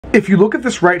If you look at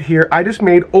this right here, I just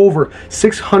made over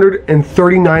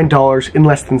 $639 in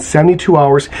less than 72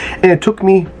 hours, and it took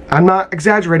me, I'm not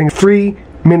exaggerating, 3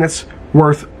 minutes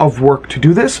worth of work to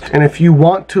do this. And if you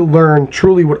want to learn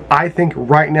truly what I think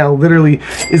right now literally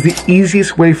is the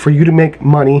easiest way for you to make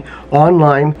money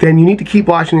online, then you need to keep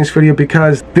watching this video,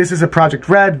 because this is a Project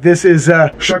Red. This is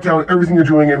shut down everything you're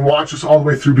doing and watch this all the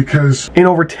way through, because in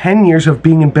over 10 years of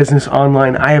being in business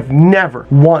online, I have never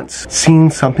once seen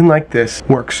something like this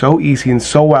work so easy and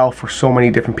so well for so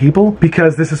many different people,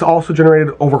 because this has also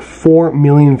generated over 4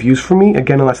 million views for me,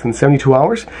 again in less than 72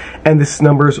 hours, and this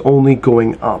number is only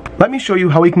going up. Let me show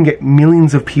you how we can get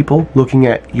millions of people looking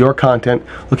at your content,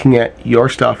 looking at your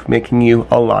stuff, making you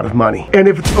a lot of money. And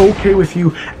if it's okay with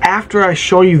you, after I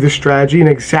show you this strategy and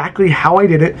exactly how I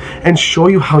did it, and show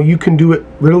you how you can do it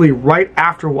literally right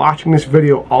after watching this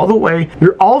video all the way,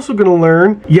 you're also going to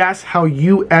learn, yes, how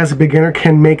you as a beginner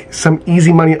can make some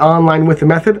easy money online with the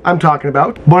method I'm talking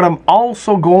about, but I'm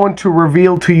also going to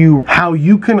reveal to you how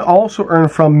you can also earn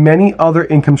from many other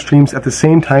income streams at the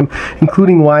same time,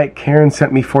 including why Karen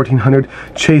sent me $1,400,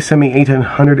 Chase sent me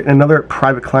 $1,800, and another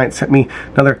private client sent me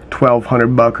another 1,200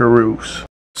 buckaroos.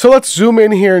 So let's zoom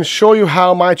in here and show you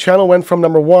how my channel went from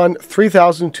number 1,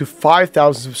 3,000 to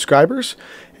 5,000 subscribers,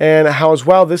 and how as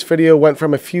well this video went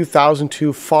from a few thousand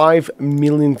to 5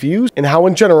 million views, and how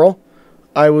in general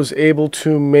I was able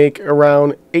to make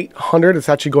around 800, it's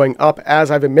actually going up as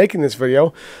I've been making this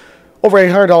video, over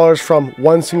 $800 from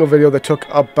one single video that took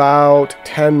about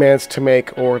 10 minutes to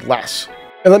make or less.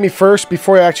 And let me first,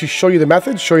 before I actually show you the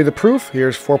method, show you the proof.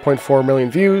 Here's 4.4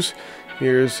 million views.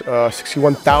 Here's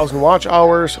 61,000 watch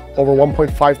hours, over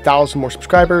 1.5 thousand more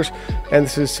subscribers, and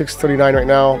this is 639 right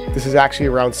now. This is actually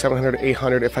around 700 to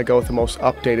 800 if I go with the most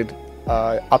updated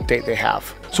update they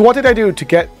have. So what did I do to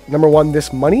get, number 1,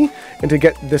 this money and to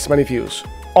get this many views?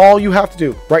 All you have to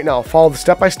do right now, follow the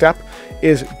step-by-step,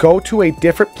 is go to a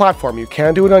different platform. You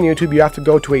can't do it on YouTube. You have to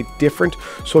go to a different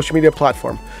social media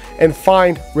platform and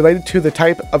find, related to the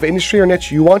type of industry or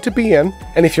niche you want to be in.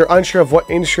 And if you're unsure of what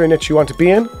industry or niche you want to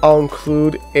be in, I'll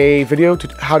include a video to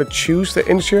how to choose the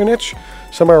industry or niche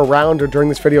somewhere around or during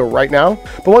this video right now.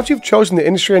 But once you've chosen the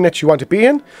industry or niche you want to be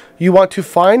in, you want to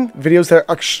find videos that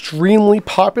are extremely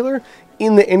popular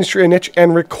in the industry or niche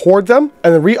and record them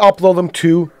and then re-upload them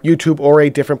to YouTube or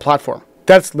a different platform.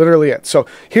 That's literally it. So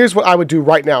here's what I would do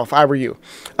right now if I were you.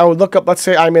 I would look up, let's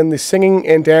say I'm in the singing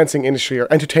and dancing industry or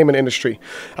entertainment industry.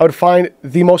 I would find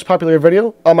the most popular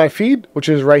video on my feed, which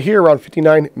is right here, around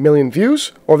 59 million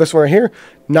views, or this one right here,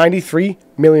 93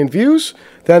 million views.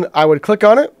 Then I would click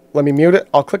on it. Let me mute it.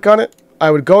 I'll click on it.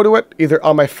 I would go to it either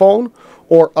on my phone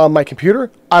or on my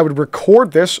computer. I would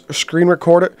record this, screen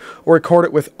record it, or record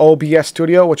it with OBS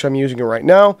Studio, which I'm using right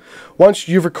now. Once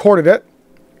you've recorded it,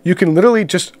 you can literally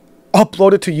just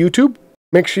upload it to YouTube.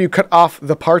 Make sure you cut off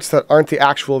the parts that aren't the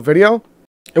actual video.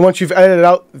 And once you've edited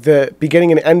out the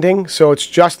beginning and ending, so it's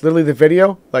just literally the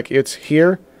video, like it's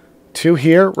here to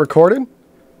here recorded,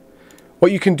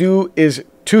 what you can do is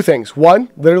 2 things. 1,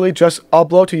 literally just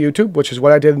upload to YouTube, which is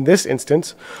what I did in this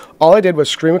instance. All I did was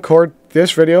screen record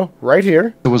this video right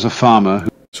here. There was a farmer who...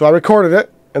 So I recorded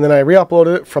it, and then I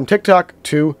re-uploaded it from TikTok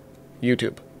to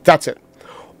YouTube. That's it.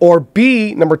 Or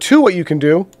B, number 2, what you can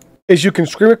do is you can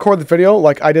screen record the video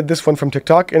like I did this one from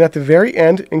TikTok, and at the very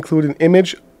end include an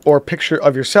image or picture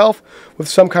of yourself with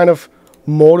some kind of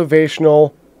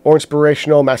motivational or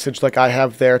inspirational message like I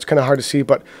have there. It's kind of hard to see,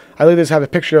 but I literally just have a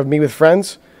picture of me with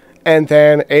friends and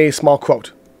then a small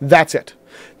quote. That's it.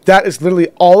 That is literally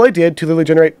all I did to literally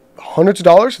generate hundreds of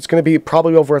dollars. It's going to be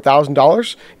probably over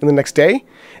 $1,000 in the next day,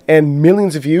 and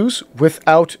millions of views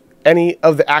without any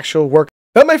of the actual work.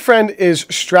 That, my friend, is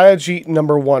strategy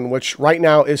number 1, which right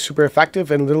now is super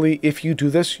effective. And literally, if you do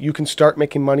this, you can start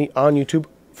making money on YouTube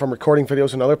from recording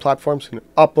videos on other platforms and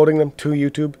uploading them to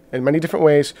YouTube in many different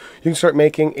ways. You can start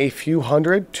making a few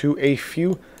hundred to a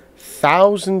few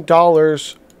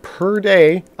 $1,000s per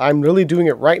day. I'm really doing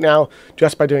it right now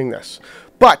just by doing this.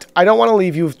 But I don't want to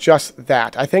leave you with just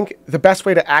that. I think the best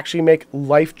way to actually make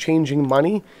life-changing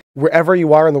money wherever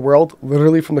you are in the world,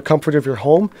 literally from the comfort of your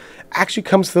home, actually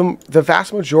comes from the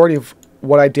vast majority of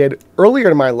what I did earlier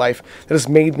in my life that has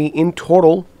made me in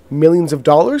total millions of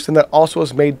dollars, and that also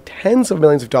has made tens of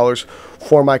millions of dollars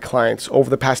for my clients over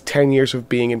the past 10 years of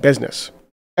being in business.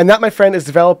 And that, my friend, is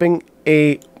developing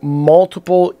a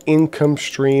multiple income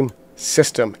stream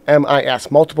system,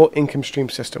 MIS, multiple income stream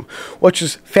system, which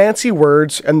is fancy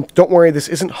words. And don't worry, this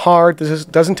isn't hard.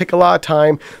 Doesn't take a lot of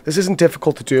time. This isn't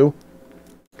difficult to do.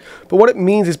 But what it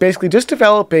means is basically just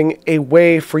developing a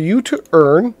way for you to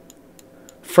earn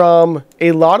from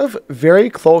a lot of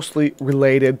very closely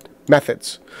related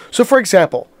methods. So for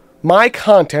example, my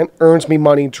content earns me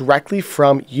money directly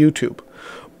from YouTube.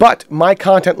 But my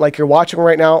content, like you're watching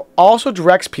right now, also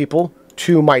directs people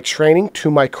to my training,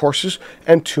 to my courses,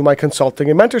 and to my consulting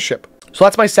and mentorship. So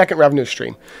that's my second revenue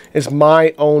stream, is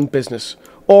my own business.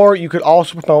 Or you could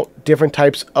also promote different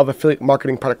types of affiliate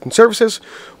marketing products and services,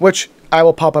 which I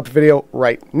will pop up a video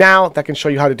right now that can show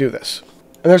you how to do this.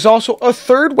 And there's also a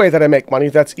third way that I make money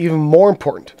that's even more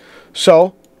important.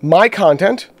 So my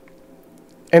content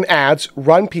and ads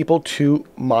run people to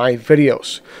my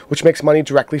videos, which makes money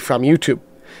directly from YouTube.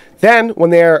 Then when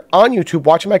they're on YouTube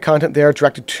watching my content, they're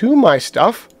directed to my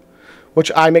stuff,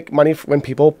 which I make money when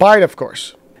people buy it, of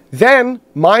course. Then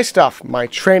my stuff, my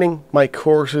training, my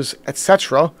courses,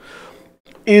 etc.,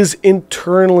 is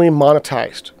internally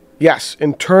monetized. Yes,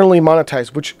 internally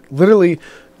monetized, which literally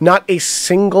not a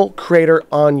single creator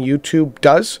on YouTube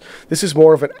does. This is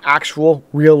more of an actual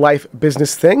real life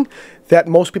business thing that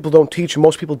most people don't teach and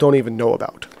most people don't even know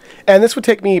about. And this would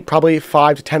take me probably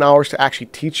 5 to 10 hours to actually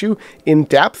teach you in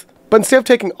depth. But instead of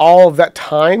taking all of that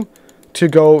time to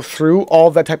go through all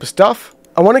of that type of stuff,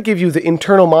 I want to give you the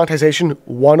Internal Monetization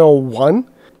 101.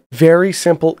 Very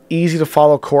simple, easy to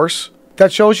follow course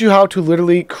that shows you how to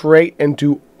literally create and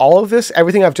do all of this,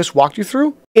 everything I've just walked you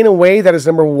through, in a way that is,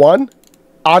 number one,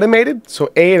 automated. So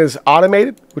A, it is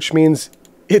automated, which means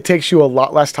it takes you a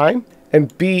lot less time.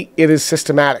 And B, it is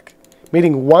systematic.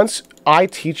 Meaning once I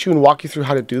teach you and walk you through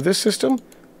how to do this system,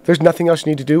 there's nothing else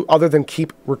you need to do other than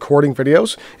keep recording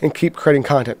videos and keep creating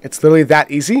content. It's literally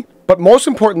that easy. But most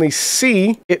importantly,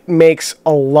 C, it makes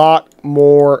a lot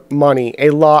more money, a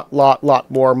lot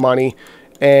more money.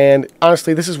 And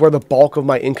honestly, this is where the bulk of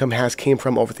my income came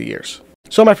from over the years.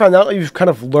 So my friend, now that you've kind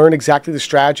of learned exactly the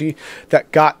strategy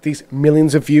that got these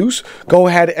millions of views, go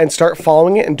ahead and start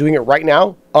following it and doing it right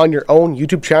now on your own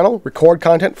YouTube channel. Record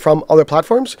content from other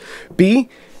platforms. B,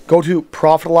 go to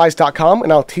profitalize.com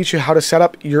and I'll teach you how to set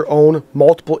up your own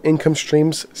multiple income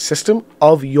streams system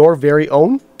of your very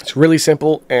own. It's really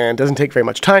simple and doesn't take very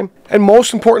much time. And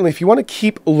most importantly, if you want to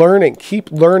keep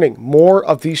learning more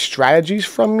of these strategies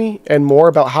from me and more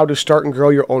about how to start and grow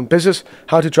your own business,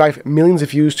 how to drive millions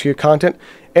of views to your content,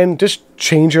 and just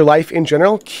change your life in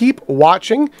general, keep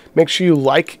watching. Make sure you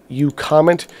like, you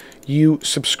comment, you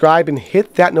subscribe, and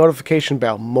hit that notification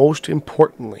bell, most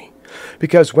importantly.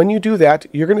 Because when you do that,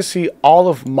 you're going to see all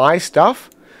of my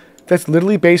stuff that's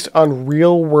literally based on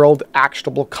real world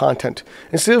actionable content.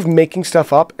 Instead of making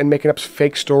stuff up and making up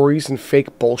fake stories and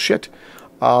fake bullshit,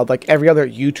 like every other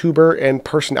YouTuber and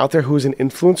person out there who is an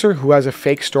influencer who has a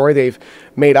fake story they've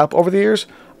made up over the years,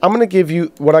 I'm going to give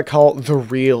you what I call the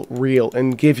real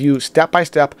and give you step by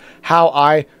step how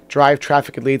I drive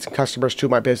traffic and leads and customers to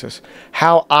my business,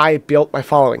 how I built my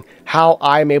following, how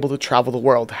I'm able to travel the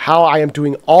world, how I am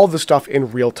doing all this stuff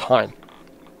in real time.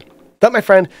 That, my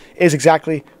friend, is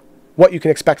exactly what you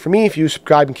can expect from me if you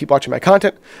subscribe and keep watching my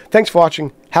content. Thanks for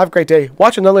watching. Have a great day.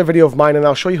 Watch another video of mine and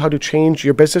I'll show you how to change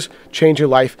your business, change your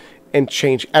life, and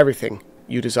change everything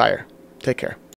you desire. Take care.